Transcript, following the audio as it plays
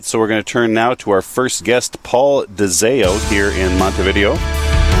So we're going to turn now to our first guest, Paul DeZeo, here in Montevideo.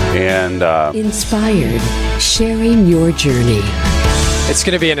 And Inspired, sharing your journey. It's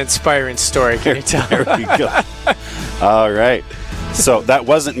going to be an inspiring story, can you tell? There we go. All right. So that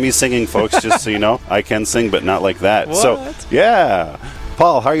wasn't me singing, folks, just so you know. I can sing, but not like that. What? So, yeah.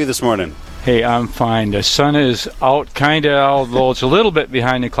 Paul, how are you this morning? Hey, I'm fine. The sun is out, kind of, although it's a little bit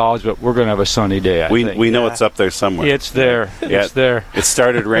behind the clouds, but we're going to have a sunny day, I think. We know it's up there somewhere. It's there. Yeah, it's there. It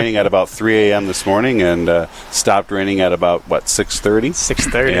started raining at about 3 a.m. this morning and stopped raining at about, 6:30?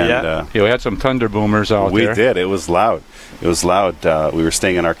 6:30, yeah. Yeah, we had some thunder boomers out there. We did. It was loud. We were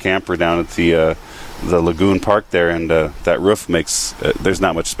staying in our camper down at the Lagoon Park there, and that roof makes there's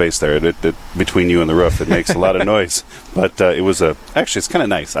not much space there. It between you and the roof, it makes a lot of noise. But it was actually it's kind of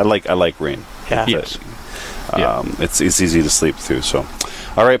nice. I like rain. Yeah. Yes. It's easy to sleep through. So,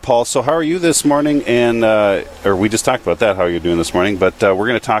 all right, Paul. So how are you this morning? And or we just talked about that. How are you doing this morning? But we're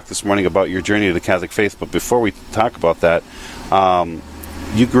going to talk this morning about your journey to the Catholic faith. But before we talk about that,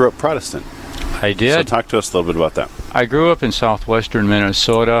 you grew up Protestant. I did. So talk to us a little bit about that. I grew up in southwestern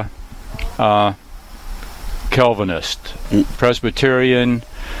Minnesota. Calvinist, Presbyterian.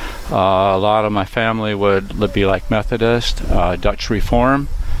 A lot of my family would be like Methodist, Dutch Reform,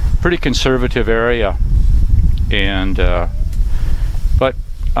 pretty conservative area. And but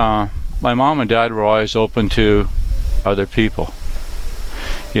my mom and dad were always open to other people.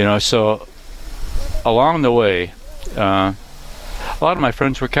 So along the way, a lot of my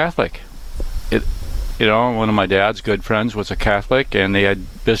friends were Catholic. One of my dad's good friends was a Catholic, and they had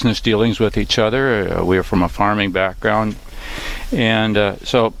business dealings with each other. We were from a farming background, and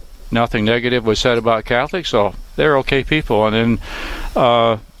so nothing negative was said about Catholics, so they're okay people. And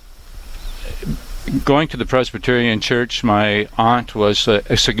then going to the Presbyterian Church, my aunt was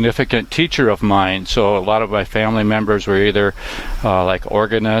a significant teacher of mine, so a lot of my family members were either like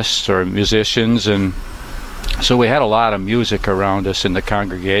organists or musicians, and so we had a lot of music around us in the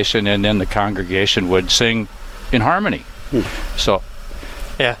congregation, and then the congregation would sing in harmony. So,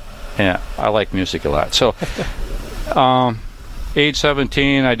 yeah, I like music a lot. So, age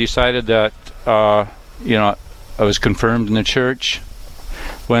 17, I decided that, I was confirmed in the church.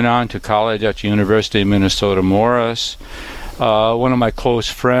 Went on to college at the University of Minnesota Morris. One of my close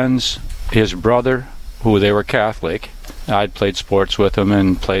friends, his brother, who they were Catholic, I'd played sports with him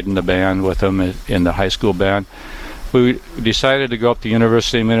and played in the band with him in the high school band. We decided to go up to the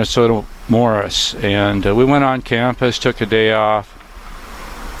University of Minnesota Morris, and we went on campus, took a day off,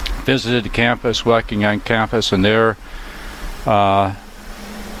 visited the campus, walking on campus, and there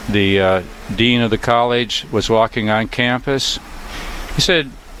the dean of the college was walking on campus. He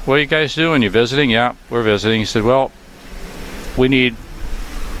said, "What are you guys doing? You visiting?" "Yeah, we're visiting." He said, "Well, we need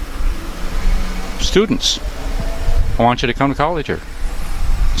students. I want you to come to college here."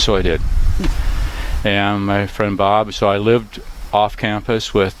 So I did. And my friend Bob, so I lived off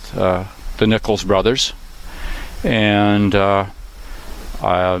campus with the Nichols brothers, and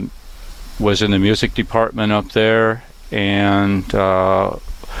I was in the music department up there, and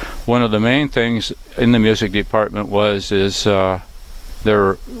one of the main things in the music department is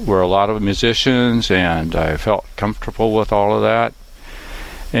there were a lot of musicians, and I felt comfortable with all of that.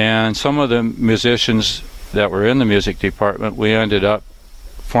 And some of the musicians that were in the music department, we ended up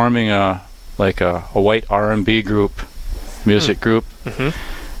forming a white R&B group, music group. Mm-hmm.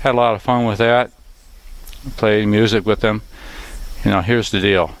 Had a lot of fun with that. Played music with them. Here's the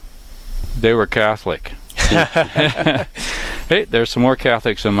deal. They were Catholic. Hey, there's some more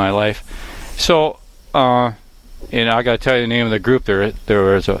Catholics in my life. So, I got to tell you the name of the group. There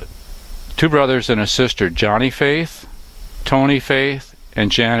was two brothers and a sister, Johnny Faith, Tony Faith,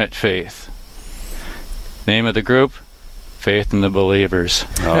 and Janet Faith. Name of the group, Faith in the Believers.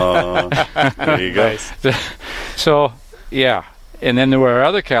 Oh, there you go. So, yeah. And then there were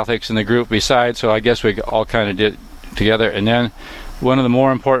other Catholics in the group besides, so I guess we all kind of did together. And then one of the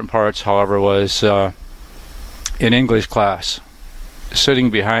more important parts, however, was in English class. Sitting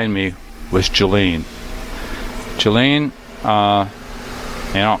behind me was Jolene. Jolene,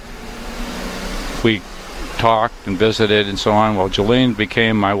 we talked and visited and so on. Well, Jolene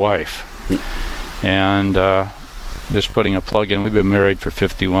became my wife. And just putting a plug in, we've been married for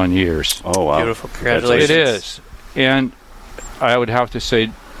 51 years. Oh, wow. Beautiful. Congratulations. It is. And I would have to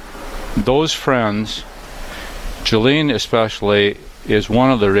say those friends, Jolene especially, is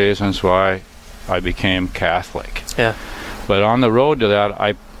one of the reasons why I became Catholic. Yeah. But on the road to that,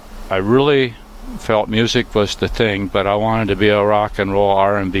 I really felt music was the thing, but I wanted to be a rock and roll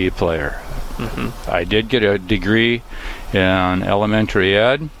R&B player. Mm-hmm. I did get a degree in elementary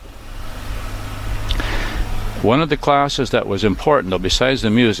ed. One of the classes that was important, though, besides the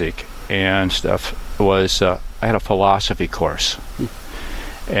music and stuff, was I had a philosophy course.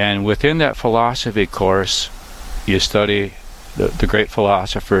 And within that philosophy course, you study the great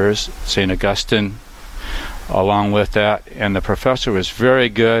philosophers, St. Augustine, along with that. And the professor was very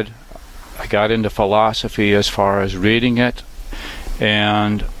good. I got into philosophy as far as reading it,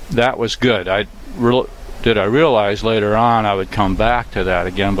 and that was good. I realized later on I would come back to that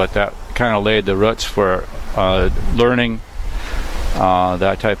again, but that kind of laid the roots for learning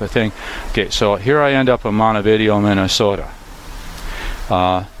that type of thing. Okay, so here I end up in Montevideo, Minnesota,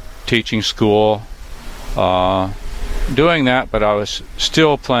 teaching school, doing that, but I was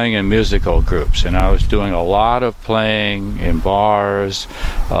still playing in musical groups, and I was doing a lot of playing in bars,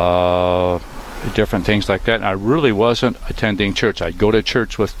 different things like that, and I really wasn't attending church. I'd go to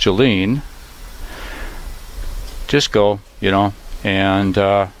church with Jolene, just go, and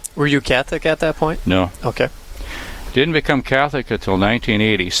Were you Catholic at that point? No. Okay. Didn't become Catholic until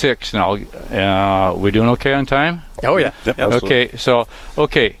 1986. Now, we doing okay on time? Oh, yeah. Yep, Okay, so,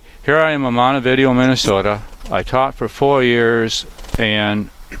 here I am in Montevideo, Minnesota. I taught for 4 years,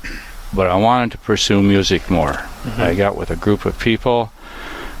 but I wanted to pursue music more. Mm-hmm. I got with a group of people.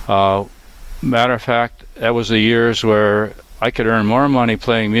 Matter of fact, that was the years where I could earn more money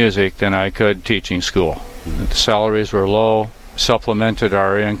playing music than I could teaching school. Mm-hmm. The salaries were low, supplemented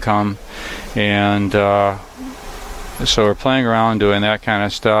our income, and so we're playing around doing that kind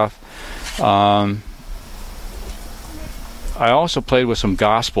of stuff. I also played with some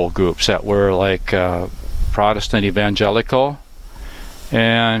gospel groups that were like Protestant evangelical,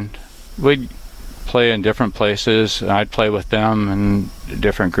 and we'd play in different places, and I'd play with them in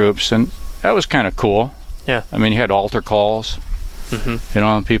different groups, and that was kind of cool. Yeah. I mean, you had altar calls, mm-hmm.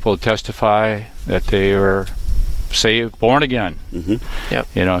 And people would testify that they were saved, born again. Mm-hmm.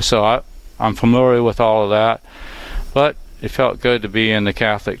 Yep. So I'm familiar with all of that, but it felt good to be in the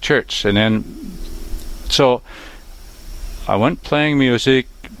Catholic Church. And then, so I went playing music,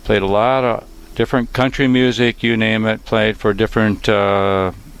 played a lot of different country music, you name it, played for different,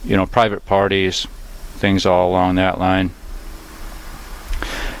 private parties, things all along that line.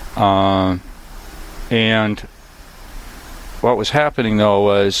 And what was happening though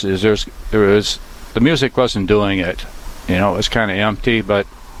was the music wasn't doing it. It was kind of empty, but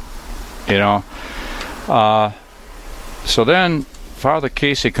so then Father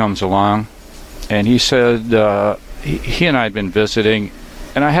Casey comes along, and he said he and I had been visiting,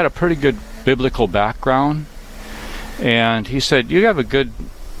 and I had a pretty good biblical background, and he said, you have a good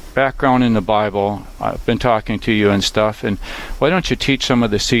background in the Bible. I've been talking to you and stuff, and why don't you teach some of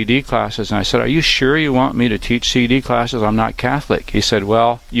the CD classes? And I said, are you sure you want me to teach CD classes? I'm not Catholic. He said,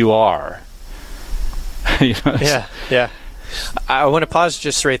 well, you are. Yeah. I want to pause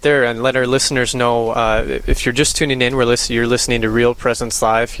just right there and let our listeners know, if you're just tuning in, you're listening to Real Presence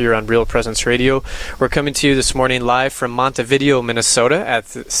Live here on Real Presence Radio. We're coming to you this morning live from Montevideo, Minnesota at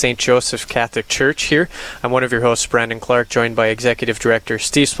the St. Joseph Catholic Church here. I'm one of your hosts, Brandon Clark, joined by Executive Director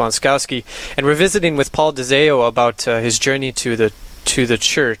Steve Splonskowski, and we're visiting with Paul DeZeo about his journey to the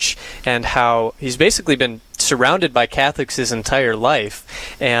church and how he's basically been surrounded by Catholics his entire life,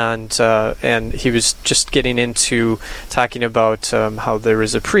 and he was just getting into talking about how there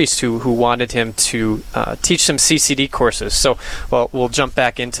was a priest who wanted him to teach some CCD courses. So, we'll jump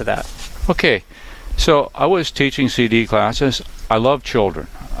back into that. Okay, so I was teaching CD classes. I love children.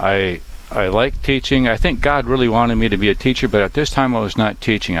 I like teaching. I think God really wanted me to be a teacher, but at this time I was not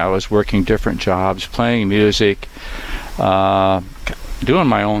teaching. I was working different jobs, playing music, doing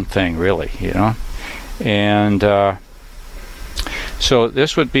my own thing, really, And so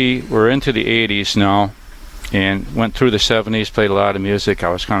this would be, we're into the 80s now, and went through the 70s, played a lot of music. I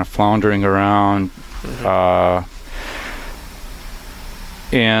was kind of floundering around,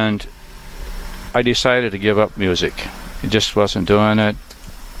 and I decided to give up music. It just wasn't doing it.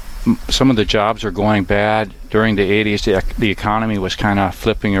 Some of the jobs are going bad. During the 80s, the economy was kind of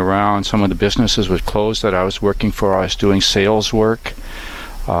flipping around. Some of the businesses was closed that I was working for. I was doing sales work,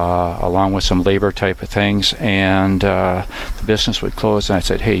 along with some labor type of things, and the business would close, and I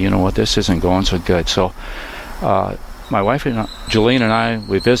said, hey, you know what, this isn't going so good. So my wife, Jolene, and I,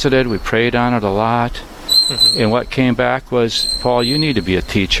 we visited, we prayed on it a lot, and what came back was, Paul, you need to be a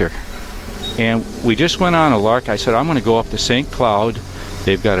teacher. And we just went on a lark. I said, I'm going to go up to St. Cloud.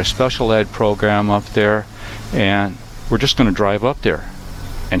 They've got a special ed program up there, and we're just going to drive up there.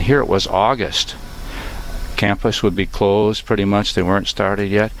 And here it was August. Campus would be closed pretty much. They weren't started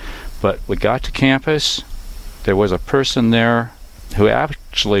yet. But we got to campus. There was a person there who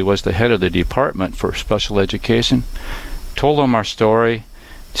actually was the head of the department for special education. Told them our story.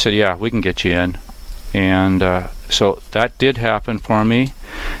 He said, yeah, we can get you in. And so that did happen for me.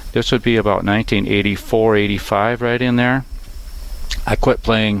 This would be about 1984, 85, right in there. I quit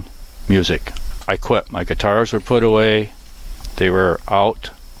playing music. I quit. My guitars were put away. They were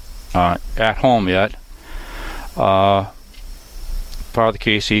out at home yet. Father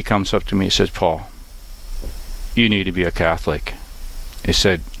Casey comes up to me and says, Paul, you need to be a Catholic. He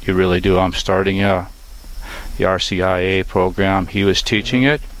said, you really do. I'm starting the RCIA program. He was teaching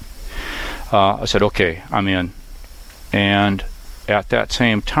it. I said, okay, I'm in. And at that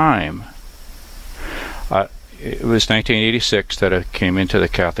same time, it was 1986 that I came into the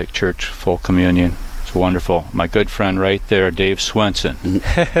Catholic Church, full communion. It's wonderful. My good friend right there, Dave Swenson,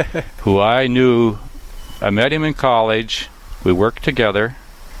 who I knew, I met him in college. We worked together.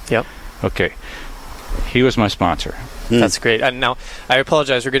 Yep. Okay. He was my sponsor. That's great. And now, I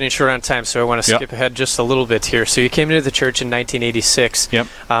apologize, we're getting short on time, so I want to skip ahead just a little bit here. So you came into the church in 1986. Yep.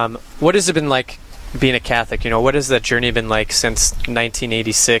 What has it been like being a Catholic? What has that journey been like since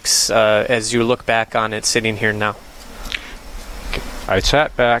 1986 as you look back on it sitting here now? I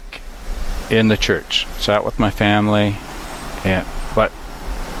sat back in the church, sat with my family, but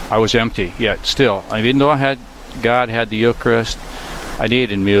I was empty yet still. Even though God had the Eucharist, I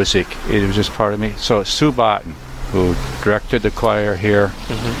needed music. It was just part of me. So Sue Botten, who directed the choir here,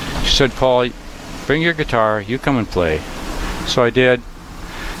 she said, Paul, bring your guitar, you come and play. So I did.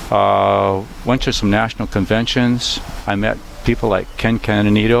 Went to some national conventions. I met people like Ken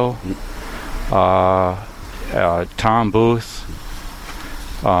Cananito, Tom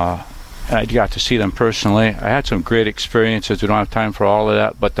Booth. I got to see them personally. I had some great experiences. We don't have time for all of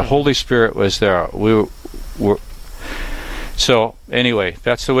that, but the Holy Spirit was there. So anyway,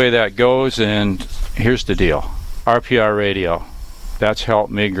 that's the way that goes, and here's the deal. RPR Radio, that's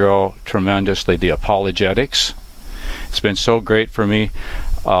helped me grow tremendously. The apologetics, it's been so great for me.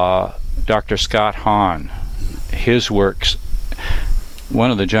 Dr. Scott Hahn, his works, one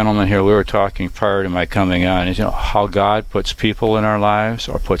of the gentlemen here, we were talking prior to my coming on, is how God puts people in our lives,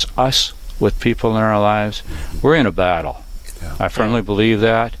 or puts us with people in our lives. We're in a battle. Yeah. I firmly believe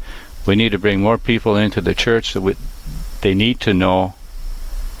that. We need to bring more people into the church that they need to know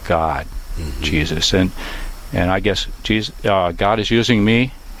God, Jesus. And I guess Jesus, God is using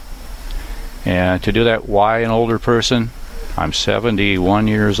me. And to do that, why an older person? I'm 71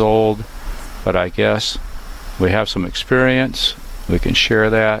 years old, but I guess we have some experience. We can share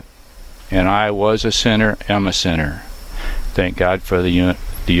that. And I was a sinner, am a sinner. Thank God for the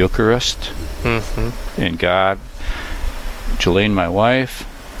Eucharist. And God, Jolene, my wife,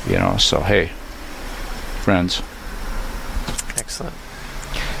 so hey, friends. Excellent.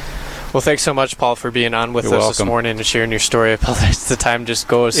 Well, thanks so much, Paul, for being on with You're us welcome. This morning and sharing your story. I apologize, the time just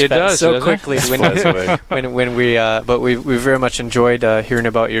goes It does, so quickly when we but we very much enjoyed hearing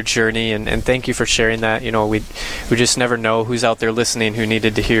about your journey, and thank you for sharing that. We just never know who's out there listening who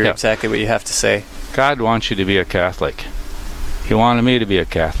needed to hear exactly what you have to say. God wants you to be a Catholic. He wanted me to be a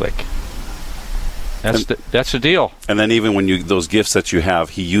Catholic. That's the deal. And then even when those gifts that you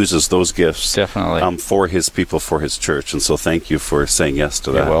have, he uses those gifts definitely for his people, for his church. And so thank you for saying yes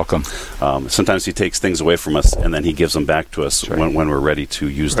to that. You're welcome. Sometimes he takes things away from us and then he gives them back to us when we're ready to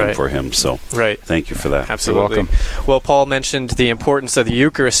use them for him. So thank you for that. Absolutely. You're welcome. Well, Paul mentioned the importance of the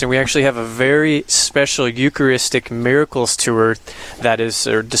Eucharist, and we actually have a very special Eucharistic Miracles tour that is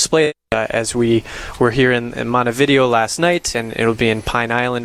displayed as we were here in Montevideo last night, and it'll be in Pine Island